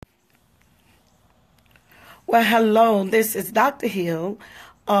Well, hello, this is Dr. Hill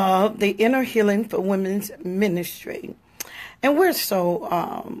of the Inner Healing for Women's Ministry. And we're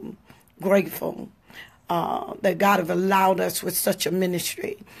so grateful that God have allowed us with such a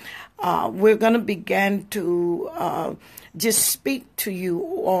ministry. We're going to begin to just speak to you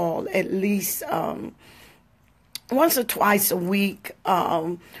all at least once or twice a week.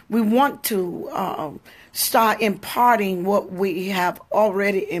 We want to start imparting what we have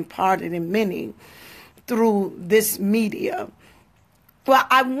already imparted in many through this media. Well,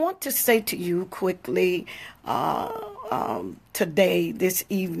 I want to say to you quickly today, this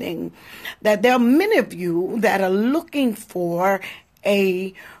evening, that there are many of you that are looking for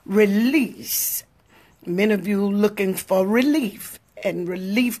a release. Many of you looking for relief, and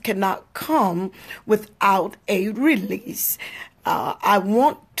relief cannot come without a release. I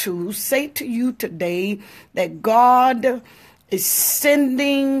want to say to you today that God is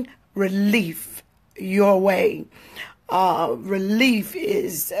sending relief your way. Relief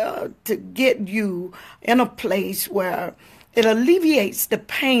is to get you in a place where it alleviates the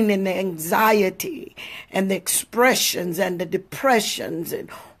pain and the anxiety and the expressions and the depressions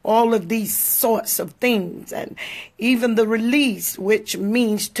and all of these sorts of things, and even the release, which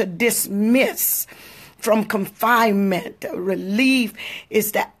means to dismiss from confinement. Relief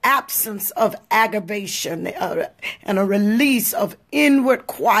is the absence of aggravation and a release of inward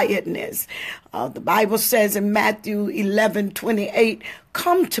quietness. The Bible says in Matthew 11:28,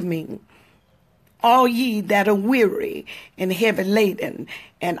 "Come to me, all ye that are weary and heavy laden,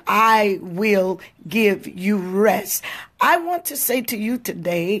 and I will give you rest." I want to say to you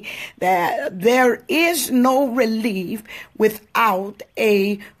today that there is no relief without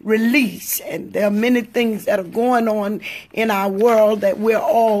a release. And there are many things that are going on in our world that we're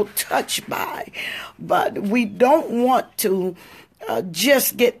all touched by. But we don't want to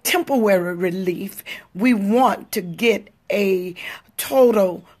just get temporary relief. We want to get a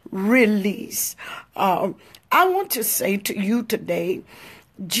total release. I want to say to you today,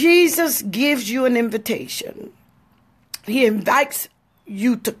 Jesus gives you an invitation. He invites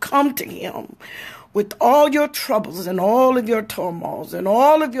you to come to him with all your troubles and all of your turmoils and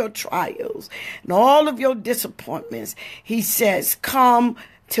all of your trials and all of your disappointments. He says, "Come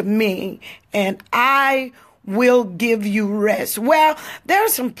to me and I will give you rest." Well, there are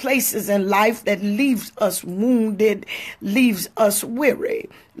some places in life that leaves us wounded, leaves us weary,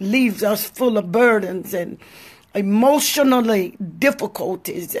 leaves us full of burdens and emotionally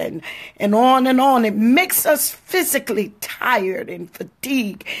difficulties and on and on. It makes us physically tired and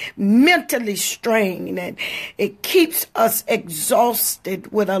fatigued, mentally strained, and it keeps us exhausted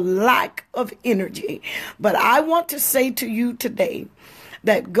with a lack of energy. But I want to say to you today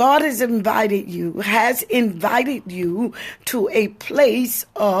that God has invited you to a place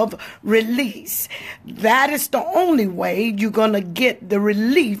of release. That is the only way you're going to get the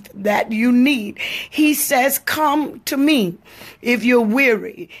relief that you need. He says, "Come to me." If you're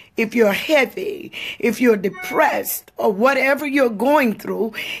weary, if you're heavy, if you're depressed, or whatever you're going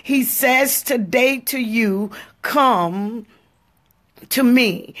through, he says today to you, "Come to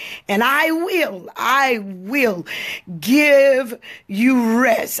me, and I will give you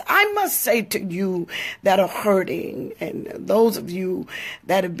rest." I must say to you that are hurting, and those of you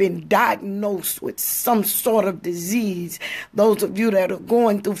that have been diagnosed with some sort of disease, those of you that are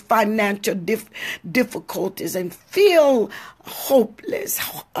going through financial difficulties and feel hopeless,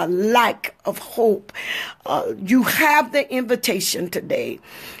 a lack of hope, you have the invitation today.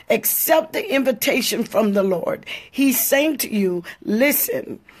 Accept the invitation from the Lord. He's saying to you,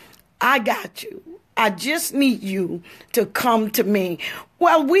 "Listen, I got you. I just need you to come to me."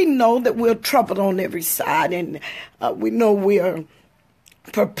 Well, we know that we're troubled on every side, and we know we're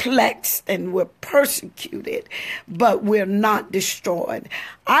perplexed and we're persecuted, but we're not destroyed.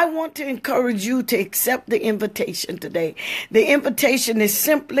 I want to encourage you to accept the invitation today. The invitation is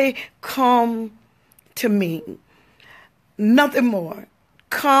simply, "Come to me." Nothing more.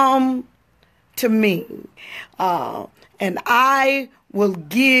 Come to me, and I will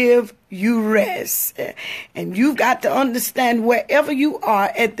give you rest. And you've got to understand, wherever you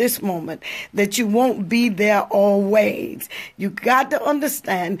are at this moment, that you won't be there always. You got to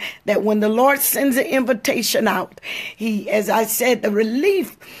understand that when the Lord sends an invitation out, he, as I said, the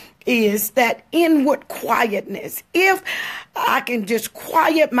relief is that inward quietness. If I can just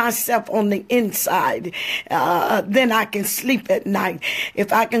quiet myself on the inside, then I can sleep at night.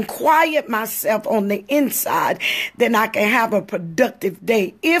 If I can quiet myself on the inside, then I can have a productive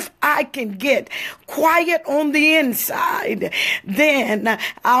day. If I can get quiet on the inside, then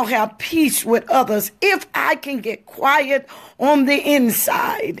I'll have peace with others. If I can get quiet on the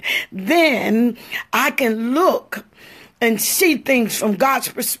inside, then I can look and see things from God's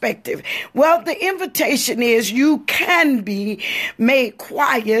perspective. Well, the invitation is you can be made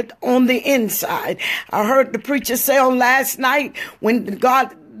quiet on the inside. I heard the preacher say on last night when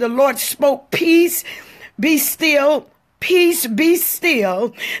the Lord spoke, peace, be still. Peace, be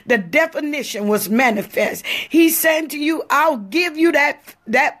still. The definition was manifest. He's saying to you, I'll give you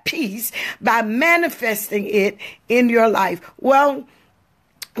that peace by manifesting it in your life. Well,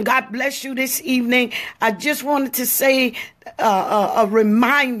 God bless you this evening. I just wanted to say,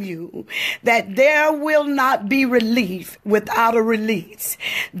 remind you that there will not be relief without a release.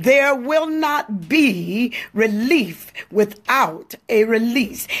 There will not be relief without a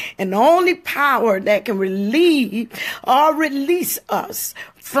release. And the only power that can relieve or release us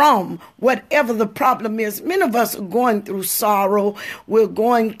from whatever the problem is. Many of us are going through sorrow. We're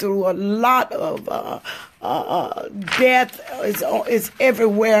going through a lot of death is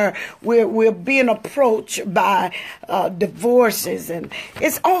everywhere. We're being approached by divorces, and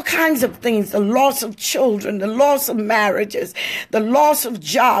it's all kinds of things. The loss of children, the loss of marriages, the loss of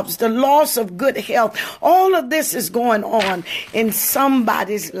jobs, the loss of good health. All of this is going on in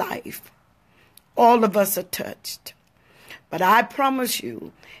somebody's life. All of us are touched. But I promise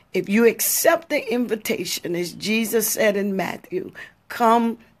you, if you accept the invitation, as Jesus said in Matthew,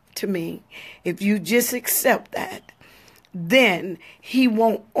 come to me. If you just accept that, then he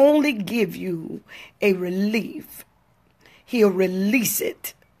won't only give you a relief, he'll release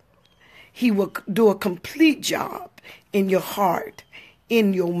it. He will do a complete job in your heart,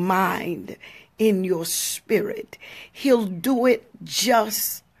 in your mind, in your spirit. He'll do it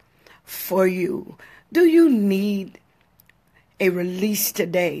just for you. Do you need a release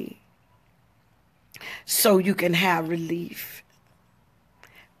today so you can have relief?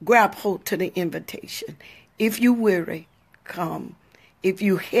 Grab hold to the invitation. If you weary, come. If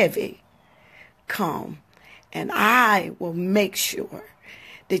you heavy, come. And I will make sure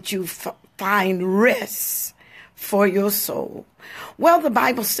that you find rest for your soul. Well, the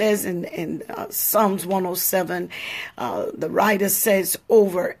Bible says in Psalms 107, the writer says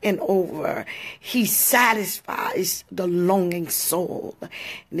over and over, he satisfies the longing soul.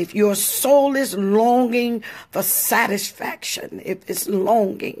 And if your soul is longing for satisfaction, if it's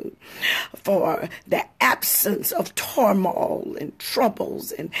longing for the absence of turmoil and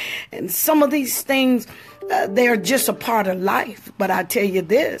troubles and some of these things, they're just a part of life. But I tell you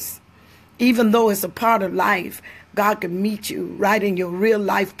this, even though it's a part of life, God can meet you right in your real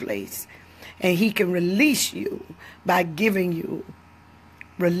life place, and he can release you by giving you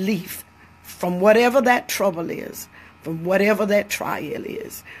relief from whatever that trouble is, from whatever that trial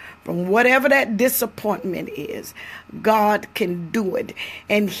is, from whatever that disappointment is. God can do it,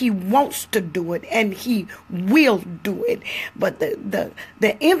 and he wants to do it, and he will do it. But the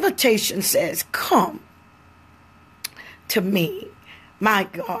invitation says, come to me. My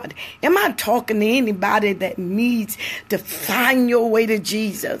God, am I talking to anybody that needs to find your way to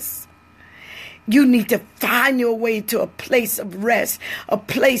Jesus? You need to find your way to a place of rest, a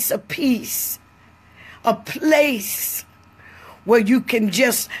place of peace, a place where you can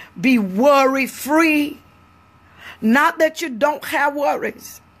just be worry-free. Not that you don't have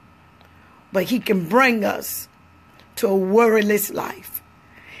worries, but he can bring us to a worryless life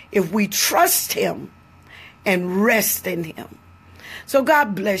if we trust him and rest in him. So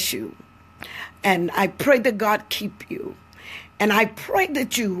God bless you. And I pray that God keep you. And I pray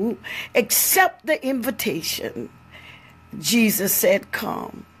that you accept the invitation. Jesus said,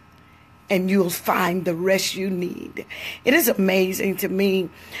 come, and you'll find the rest you need. It is amazing to me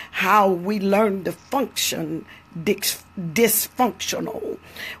how we learn to function dysfunctional.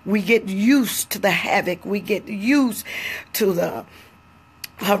 We get used to the havoc. We get used to the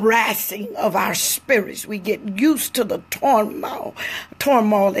harassing of our spirits. We get used to the turmoil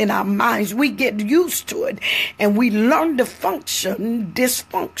in our minds. We get used to it, and we learn to function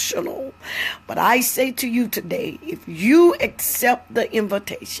dysfunctional. But I say to you today, if you accept the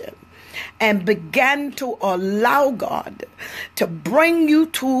invitation and begin to allow God to bring you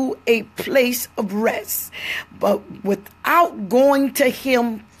to a place of rest, but without going to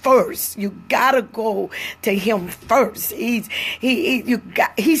him first, you gotta go to him first. He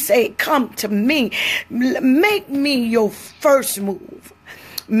say, come to me. Make me your first move.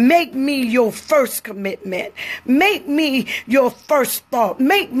 Make me your first commitment. Make me your first thought.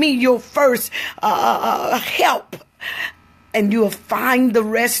 Make me your first help. And you'll find the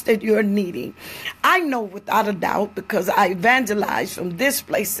rest that you're needing. I know without a doubt, because I evangelize from this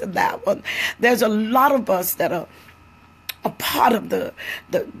place to that one, there's a lot of us that are a part of the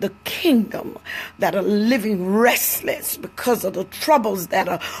kingdom that are living restless because of the troubles that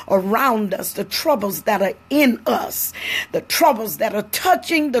are around us, the troubles that are in us, the troubles that are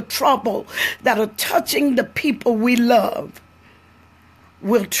touching the people we love.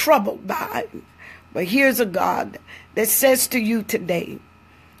 We're troubled by. But here's a God that says to you today,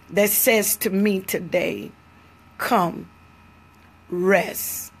 that says to me today, come,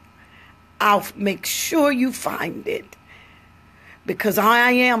 rest. I'll make sure you find it. Because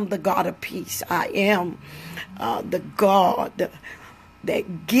I am the God of peace. I am the God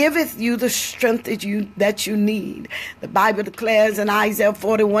that giveth you the strength that you need. The Bible declares in Isaiah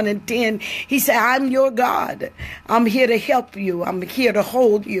 41:10, he said, I'm your God. I'm here to help you. I'm here to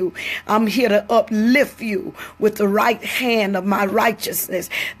hold you. I'm here to uplift you with the right hand of my righteousness.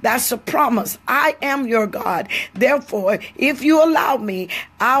 That's a promise. I am your God. Therefore, if you allow me,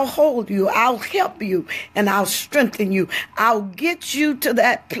 I'll hold you. I'll help you. And I'll strengthen you. I'll get you to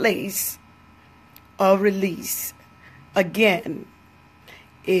that place of release. Again,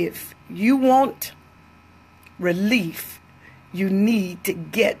 if you want relief, you need to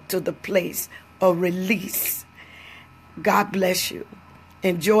get to the place of release. God bless you.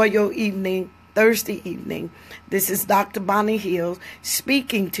 Enjoy your evening, Thursday evening. This is Dr. Bonnie Hill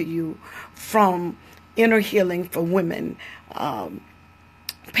speaking to you from Inner Healing for Women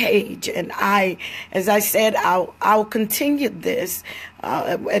page. And as I said, I'll continue this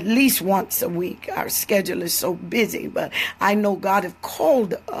at least once a week. Our schedule is so busy, but I know God has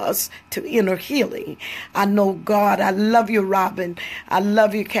called us to inner healing. I know God. I love you, Robin. I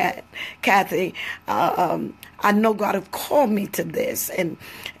love you, Kathy. I know God has called me to this, and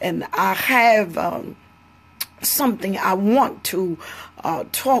I have something I want to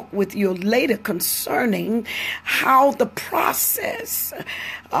talk with you later concerning how the process,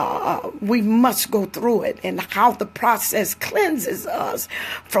 we must go through it, and how the process cleanses us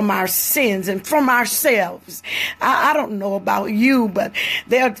from our sins and from ourselves. I don't know about you, but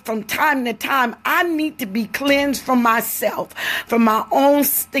from time to time, I need to be cleansed from myself, from my own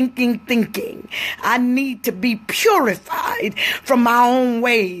stinking thinking. I need to be purified from my own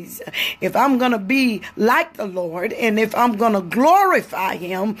ways. If I'm going to be like the Lord, and if I'm going to glorify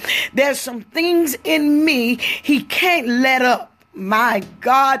him, there's some things in me he can't let up. My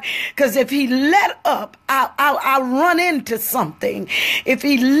God, because if he let up, I'll run into something. If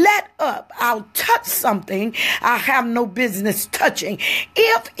he let up, I'll touch something I have no business touching.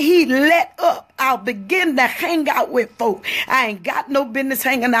 If he let up, I'll begin to hang out with folk I ain't got no business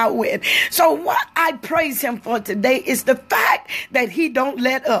hanging out with. So what I praise him for today is the fact that he don't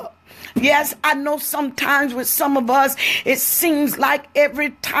let up. Yes, I know sometimes with some of us, it seems like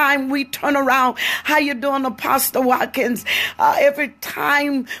every time we turn around, how you doing, Apostle Watkins? Every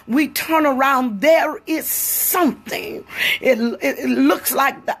time we turn around, there is something. It looks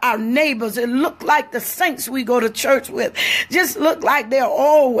like our neighbors. It looks like the saints we go to church with. Just look like they're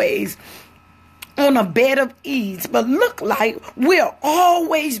always on a bed of ease, but look like we're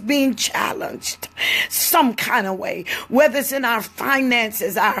always being challenged some kind of way, whether it's in our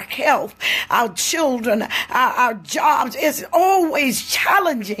finances, our health, our children, our jobs. It's always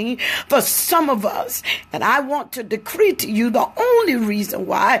challenging for some of us. And I want to decree to you, the only reason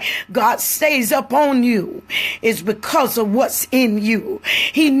why God stays up on you is because of what's in you.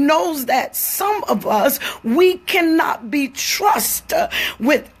 He knows that some of us, we cannot be trusted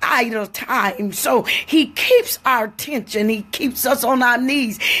with idle time. So he keeps our attention. He keeps us on our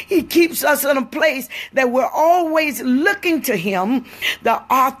knees. He keeps us in a place that we're always looking to him, the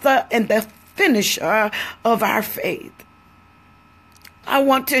author and the finisher of our faith. I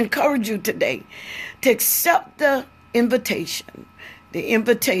want to encourage you today to accept the invitation. The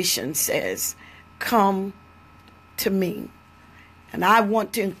invitation says, come to me. And I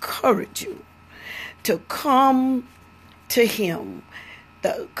want to encourage you to come to him.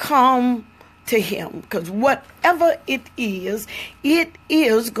 Come to him, because whatever it is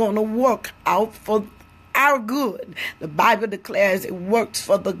going to work out for our good. The Bible declares it works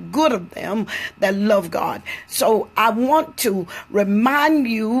for the good of them that love God. So I want to remind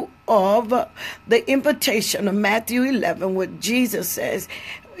you of the invitation of Matthew 11, where Jesus says,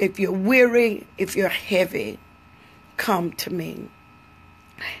 if you're weary, if you're heavy, come to me,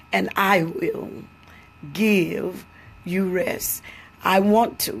 and I will give you rest. I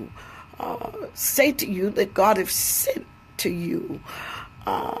want to say to you that God has sent to you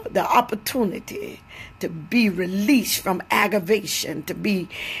the opportunity to be released from aggravation, to be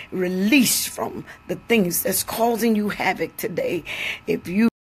released from the things that's causing you havoc today. If you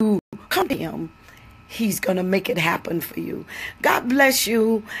come to him, he's going to make it happen for you. God bless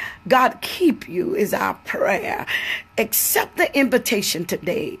you. God keep you is our prayer. Accept the invitation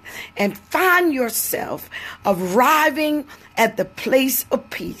today and find yourself arriving at the place of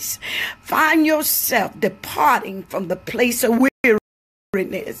peace. Find yourself departing from the place of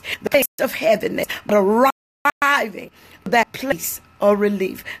weariness, the place of heaviness, but arriving at that place of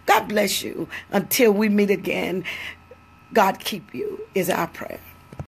relief. God bless you. Until we meet again, God keep you is our prayer.